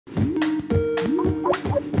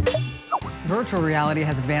Virtual reality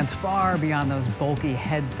has advanced far beyond those bulky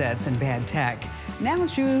headsets and bad tech. Now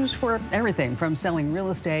it's used for everything from selling real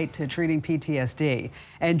estate to treating PTSD.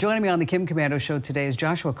 And joining me on the Komando show today is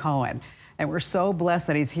Joshua Cohen. And we're so blessed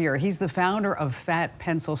that he's here. He's the founder of Fat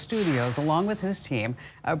Pencil Studios, along with his team,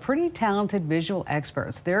 pretty talented visual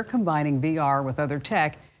experts. They're combining VR with other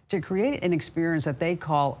tech to create an experience that they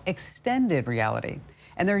call extended reality.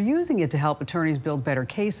 And they're using it to help attorneys build better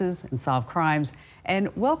cases and solve crimes.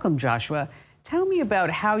 And welcome, Joshua. Tell me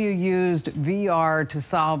about how you used VR to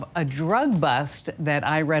solve a drug bust that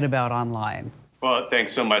I read about online. Well,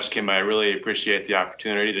 thanks so much, Kim. I really appreciate the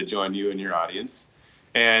opportunity to join you and your audience.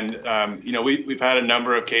 And, we've had a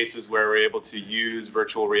number of cases where we're able to use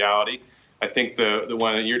virtual reality. I think the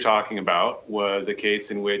one that you're talking about was a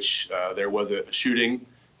case in which there was a shooting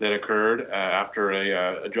that occurred after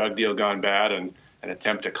a drug deal gone bad and an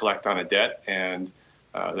attempt to collect on a debt. And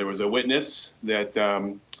there was a witness that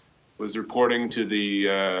was reporting to the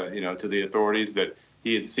to the authorities that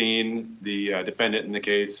he had seen the defendant in the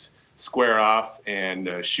case square off and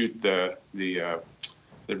shoot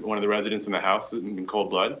one of the residents in the house in cold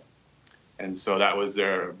blood. And so that was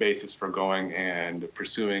their basis for going and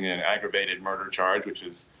pursuing an aggravated murder charge, which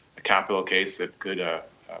is a capital case that could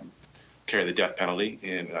carry the death penalty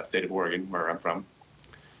in the state of Oregon, where I'm from.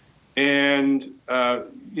 And,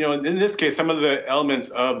 in this case, some of the elements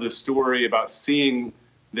of the story about seeing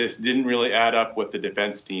this didn't really add up with the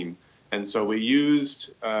defense team. And so we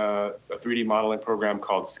used a 3D modeling program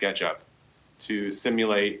called SketchUp to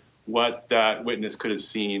simulate what that witness could have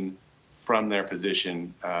seen from their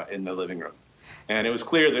position in the living room. And it was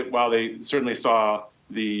clear that while they certainly saw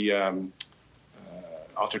the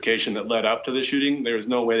altercation that led up to the shooting, there was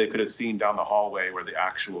no way they could have seen down the hallway where the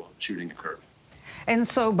actual shooting occurred. And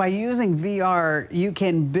so by using VR, you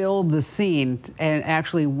can build the scene and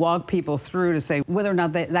actually walk people through to say whether or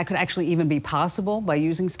not that could actually even be possible by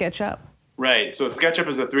using SketchUp? Right. So SketchUp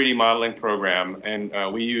is a 3D modeling program, and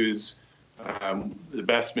we use the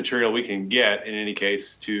best material we can get in any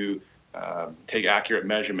case to take accurate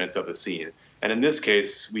measurements of the scene. And in this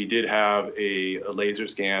case, we did have a laser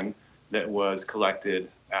scan that was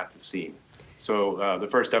collected at the scene. So the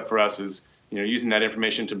first step for us is using that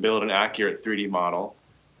information to build an accurate 3D model.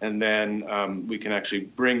 And then we can actually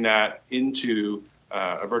bring that into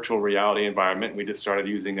a virtual reality environment. We just started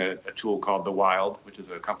using a tool called The Wild, which is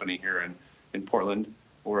a company here in Portland,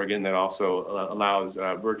 Oregon, that also allows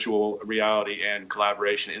virtual reality and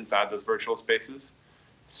collaboration inside those virtual spaces.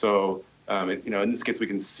 So, in this case, we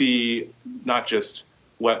can see not just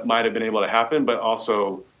what might have been able to happen, but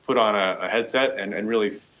also put on a headset and really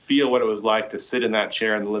feel what it was like to sit in that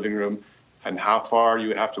chair in the living room and how far you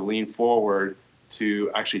would have to lean forward to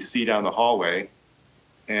actually see down the hallway.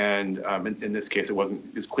 And in this case, it was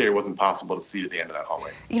clear it wasn't possible to see to the end of that hallway.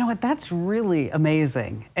 You know what, that's really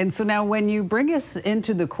amazing. And so now when you bring us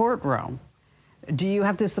into the courtroom, do you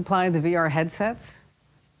have to supply the VR headsets?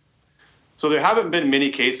 So there haven't been many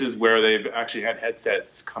cases where they've actually had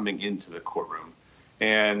headsets coming into the courtroom.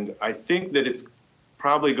 And I think that it's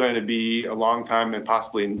probably going to be a long time, and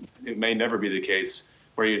possibly it may never be the case,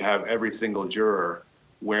 where you'd have every single juror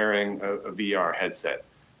wearing a VR headset.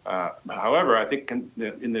 However, I think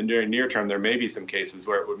in the near term, there may be some cases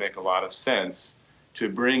where it would make a lot of sense to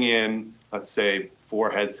bring in, let's say,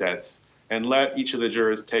 4 headsets and let each of the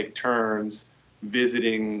jurors take turns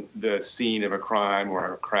visiting the scene of a crime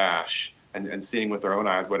or a crash and seeing with their own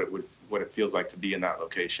eyes what it feels like to be in that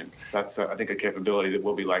location. That's, I think, a capability that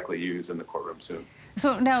will be likely used in the courtroom soon.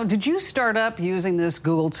 So now, did you start up using this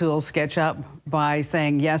Google tool SketchUp by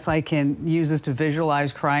saying, yes, I can use this to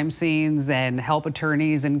visualize crime scenes and help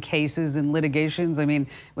attorneys in cases and litigations? I mean,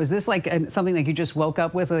 was this like something that you just woke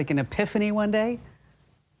up with, like an epiphany one day?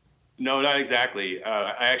 No, not exactly.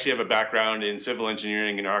 I actually have a background in civil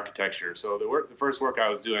engineering and architecture. So the first work I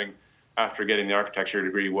was doing after getting the architecture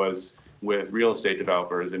degree was with real estate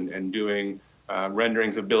developers and doing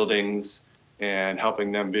renderings of buildings and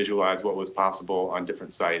helping them visualize what was possible on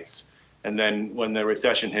different sites. And then when the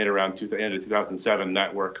recession hit around the end of 2007,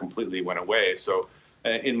 that work completely went away. So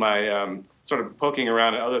in my sort of poking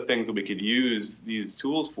around at other things that we could use these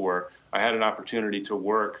tools for, I had an opportunity to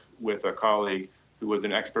work with a colleague who was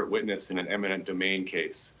an expert witness in an eminent domain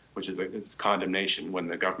case, which is it's condemnation when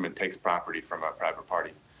the government takes property from a private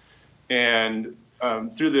party. And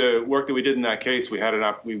through the work that we did in that case, we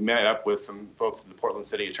met up with some folks at the Portland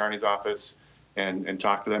City Attorney's Office and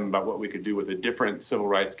talked to them about what we could do with a different civil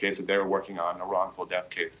rights case that they were working on, a wrongful death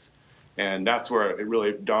case. And that's where it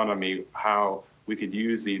really dawned on me how we could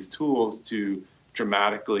use these tools to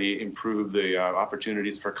dramatically improve the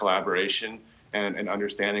opportunities for collaboration and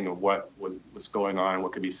understanding of what was going on and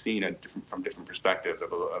what could be seen from different perspectives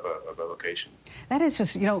of a location. That is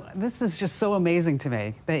just, this is just so amazing to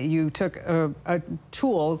me that you took a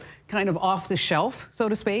tool kind of off the shelf, so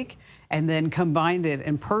to speak, and then combined it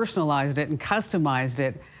and personalized it and customized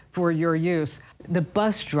it for your use. The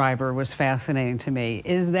bus driver was fascinating to me.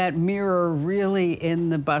 Is that mirror really in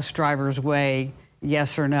the bus driver's way,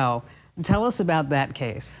 yes or no? Tell us about that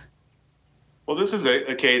case. Well, this is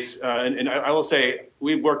a case, and I will say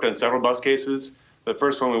we've worked on several bus cases. The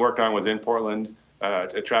first one we worked on was in Portland,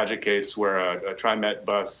 a tragic case where a TriMet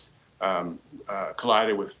bus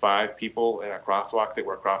collided with 5 people in a crosswalk that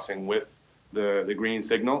were crossing with the green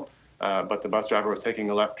signal, but the bus driver was taking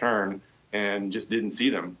a left turn and just didn't see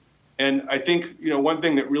them. And I think one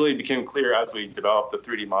thing that really became clear as we developed the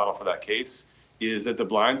 3D model for that case is that the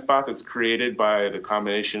blind spot that's created by the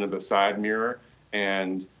combination of the side mirror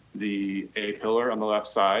and the A-pillar on the left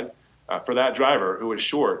side, for that driver who was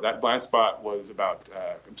short, that blind spot was about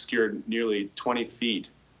obscured nearly 20 feet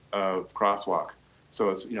of crosswalk. So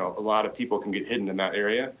it's, a lot of people can get hidden in that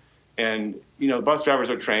area. And, bus drivers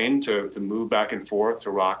are trained to move back and forth,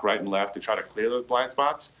 to rock right and left to try to clear those blind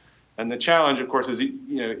spots. And the challenge, of course,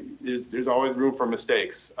 is, there's always room for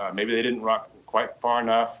mistakes. Maybe they didn't rock quite far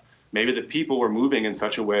enough. Maybe the people were moving in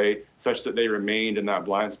such a way such that they remained in that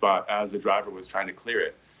blind spot as the driver was trying to clear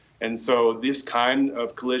it. And so this kind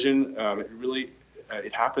of collision,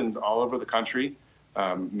 it happens all over the country,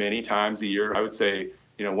 many times a year. I would say,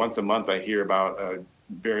 once a month I hear about a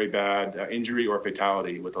very bad injury or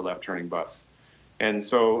fatality with a left-turning bus. And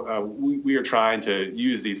so we are trying to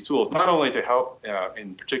use these tools, not only to help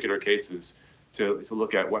in particular cases to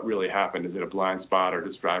look at what really happened, is it a blind spot or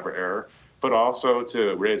just driver error, but also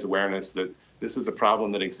to raise awareness that this is a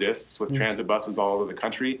problem that exists with transit buses all over the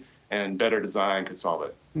country, and better design could solve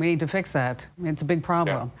it. We need to fix that. It's a big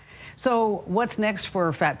problem. Yeah. So what's next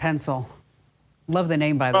for Fat Pencil? Love the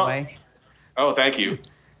name, by the way. Oh, thank you.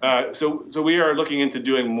 So we are looking into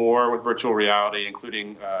doing more with virtual reality,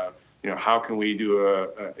 including how can we do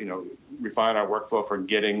refine our workflow for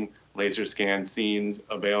getting laser scan scenes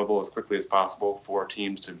available as quickly as possible for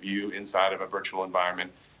teams to view inside of a virtual environment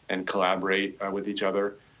and collaborate with each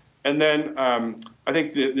other. And then I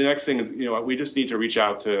think the next thing is, we just need to reach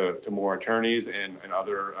out to more attorneys and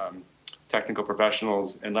other technical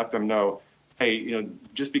professionals and let them know, hey,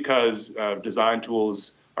 just because design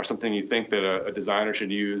tools are something you think that a designer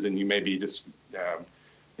should use, and you maybe just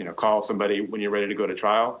call somebody when you're ready to go to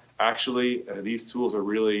trial. Actually, these tools are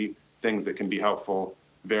really things that can be helpful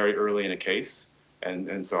very early in a case.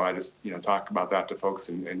 And so I just talk about that to folks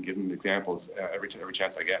and give them examples every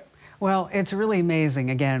chance I get. Well, it's really amazing,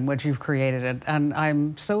 again, what you've created. And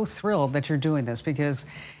I'm so thrilled that you're doing this because,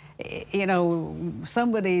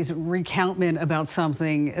 somebody's recountment about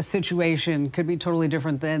something, a situation could be totally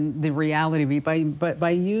different than the reality. But by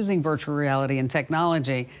using virtual reality and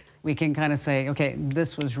technology, we can kind of say, okay,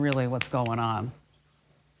 this was really what's going on.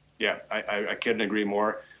 Yeah, I couldn't agree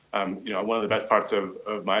more. One of the best parts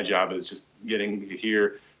of my job is just getting to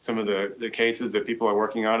hear some of the cases that people are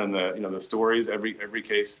working on, and the stories. Every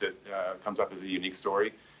case that comes up is a unique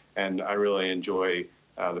story, and I really enjoy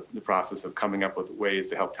the process of coming up with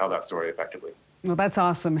ways to help tell that story effectively. Well, that's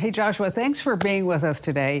awesome. Hey, Joshua, thanks for being with us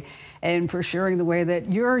today and for sharing the way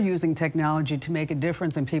that you're using technology to make a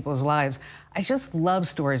difference in people's lives. I just love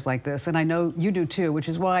stories like this, and I know you do too, which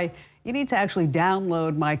is why you need to actually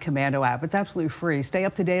download my Komando app. It's absolutely free. Stay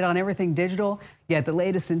up to date on everything digital. Get the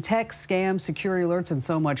latest in tech, scams, security alerts, and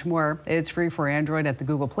so much more. It's free for Android at the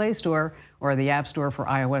Google Play Store or the App Store for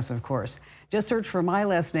iOS, of course. Just search for my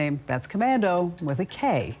last name. That's Komando with a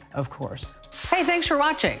K, of course. Hey, thanks for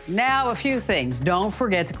watching. Now, a few things. Don't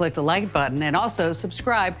forget to click the like button and also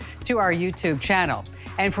subscribe to our YouTube channel.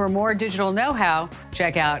 And for more digital know-how,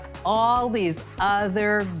 check out all these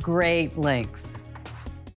other great links.